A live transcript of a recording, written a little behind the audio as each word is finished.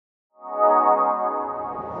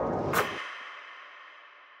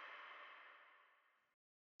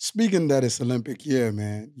speaking that it's Olympic year,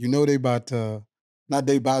 man, you know they about to, not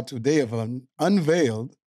they about to, they have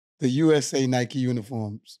unveiled the USA Nike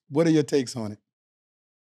uniforms. What are your takes on it?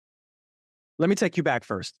 Let me take you back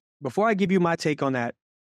first. Before I give you my take on that,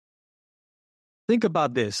 think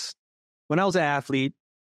about this. When I was an athlete,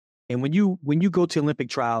 and when you go to Olympic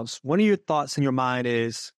trials, one of your thoughts in your mind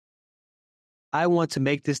is, I want to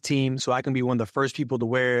make this team so I can be one of the first people to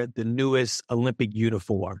wear the newest Olympic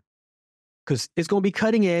uniform. Because it's going to be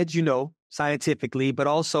cutting edge, scientifically, but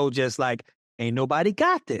also just like, ain't nobody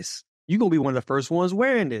got this. You're going to be one of the first ones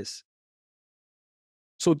wearing this.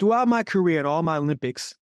 So throughout my career and all my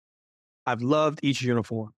Olympics, I've loved each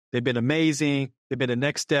uniform. They've been amazing. They've been the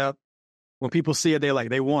next step. When people see it, they're like,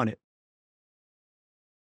 they want it.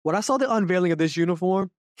 When I saw the unveiling of this uniform,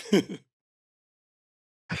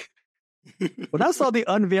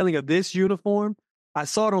 I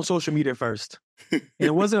saw it on social media first. And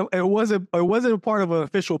it wasn't a part of an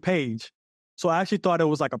official page. So I actually thought it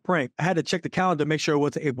was like a prank. I had to check the calendar to make sure it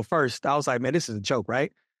was April 1st. I was like, man, this is a joke,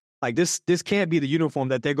 right? Like this can't be the uniform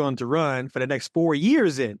that they're going to run for the next 4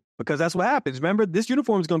 years in, because that's what happens. Remember, this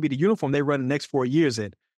uniform is going to be the uniform they run the next 4 years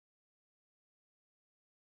in.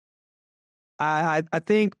 I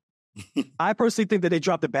personally think that they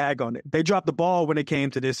dropped the bag on it. They dropped the ball when it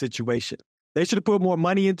came to this situation. They should have put more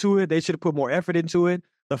money into it. They should have put more effort into it.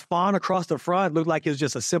 The font across the front looked like it was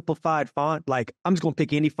just a simplified font. Like, I'm just going to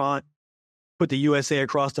pick any font, put the USA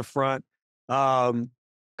across the front.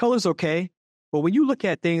 Color's okay. But when you look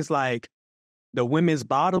at things like the women's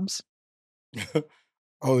bottoms.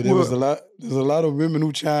 There's a lot of women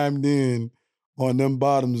who chimed in on them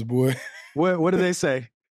bottoms, boy. What did they say?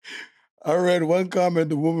 I read one comment,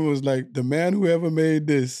 the woman was like, the man who ever made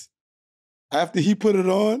this, after he put it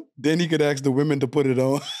on, then he could ask the women to put it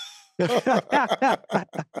on.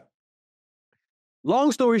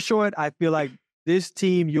 Long story short, I feel like this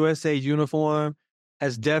Team USA uniform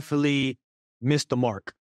has definitely missed the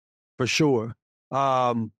mark, for sure.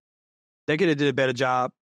 They could have did a better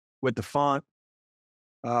job with the font.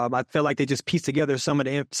 I feel like they just pieced together some of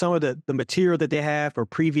the material that they have for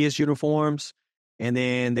previous uniforms, and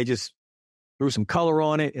then they just threw some color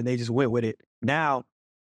on it, and they just went with it. Now,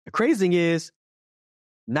 the crazy thing is,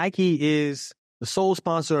 Nike is the sole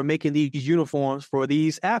sponsor of making these uniforms for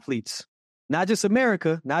these athletes. Not just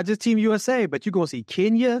America, not just Team USA, but you're going to see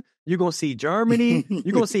Kenya, you're going to see Germany,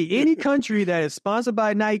 you're going to see any country that is sponsored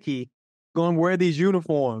by Nike going to wear these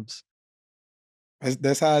uniforms.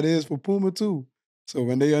 That's how it is for Puma, too. So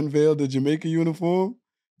when they unveil the Jamaica uniform,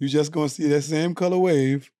 you're just going to see that same color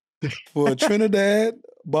wave for Trinidad,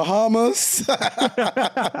 Bahamas,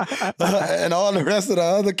 and all the rest of the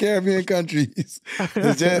other Caribbean countries.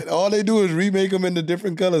 All they do is remake them into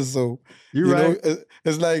different colors. So you right. know,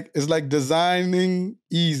 it's like designing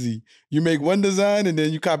easy. You make one design and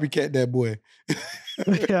then you copycat that boy.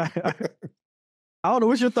 I don't know.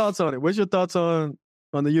 What's your thoughts on it? What's your thoughts on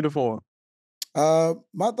the uniform?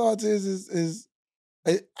 My thoughts is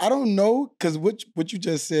I don't know, because what you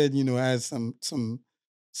just said, has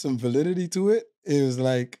some validity to it. It was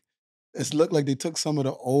like, it looked like they took some of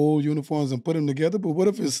the old uniforms and put them together. But what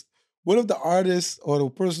if the artist or the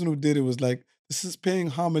person who did it was like, this is paying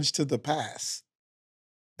homage to the past,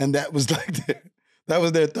 and that was like that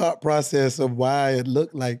was their thought process of why it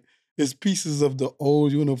looked like it's pieces of the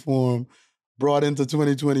old uniform brought into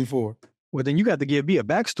 2024. Well, then you got to give me a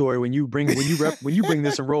backstory when you bring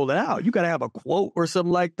this and roll it out. You got to have a quote or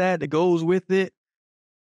something like that goes with it.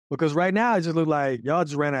 Because right now it just looked like y'all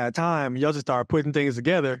just ran out of time. Y'all just started putting things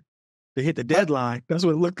together to hit the deadline. That's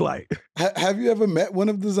what it looked like. Have you ever met one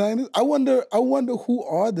of the designers? I wonder who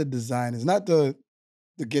are the designers. Not to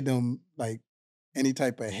get them like any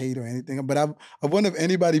type of hate or anything, but I wonder if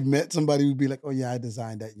anybody met somebody who'd be like, oh yeah, I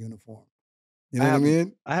designed that uniform. You know what I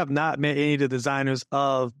mean? I have not met any of the designers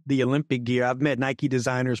of the Olympic gear. I've met Nike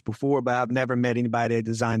designers before, but I've never met anybody that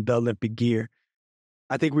designed the Olympic gear.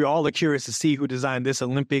 I think we all are curious to see who designed this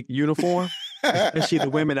Olympic uniform, especially the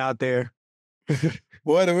women out there.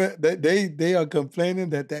 Boy, they are complaining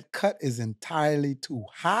that cut is entirely too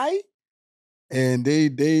high, and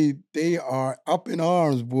they are up in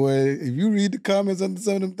arms, boy. If you read the comments under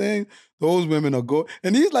some of them things, those women are go.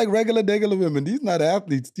 And these like regular women. These not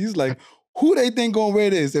athletes. These like, who they think gonna wear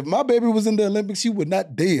this? If my baby was in the Olympics, she would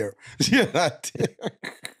not dare. She would not dare.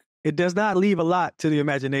 It does not leave a lot to the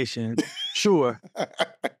imagination, sure.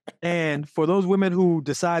 And for those women who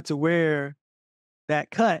decide to wear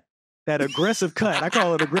that cut, that aggressive cut, I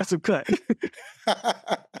call it aggressive cut,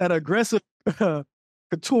 that aggressive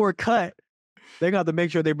couture cut, they got to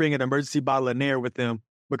make sure they bring an emergency bottle of Nair with them,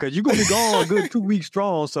 because you're going to be gone a good 2 weeks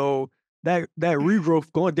strong. So that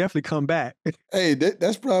regrowth going to definitely come back. Hey,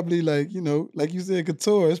 that's probably like, like you said,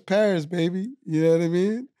 couture. It's Paris, baby. You know what I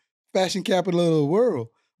mean? Fashion capital of the world.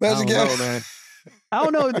 Fashion I don't know, man. I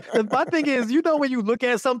don't know. My thing is, when you look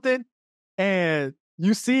at something and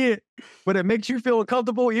you see it, but it makes you feel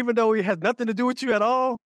uncomfortable, even though it has nothing to do with you at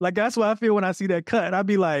all. Like, that's what I feel when I see that cut. I'd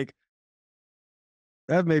be like,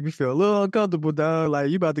 that made me feel a little uncomfortable, dog. Like,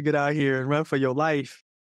 you about to get out here and run for your life.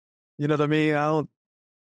 You know what I mean? I don't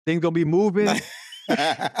think gonna be moving. You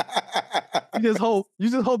just hope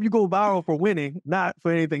you go viral for winning, not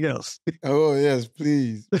for anything else. Oh, yes,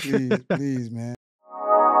 please, man.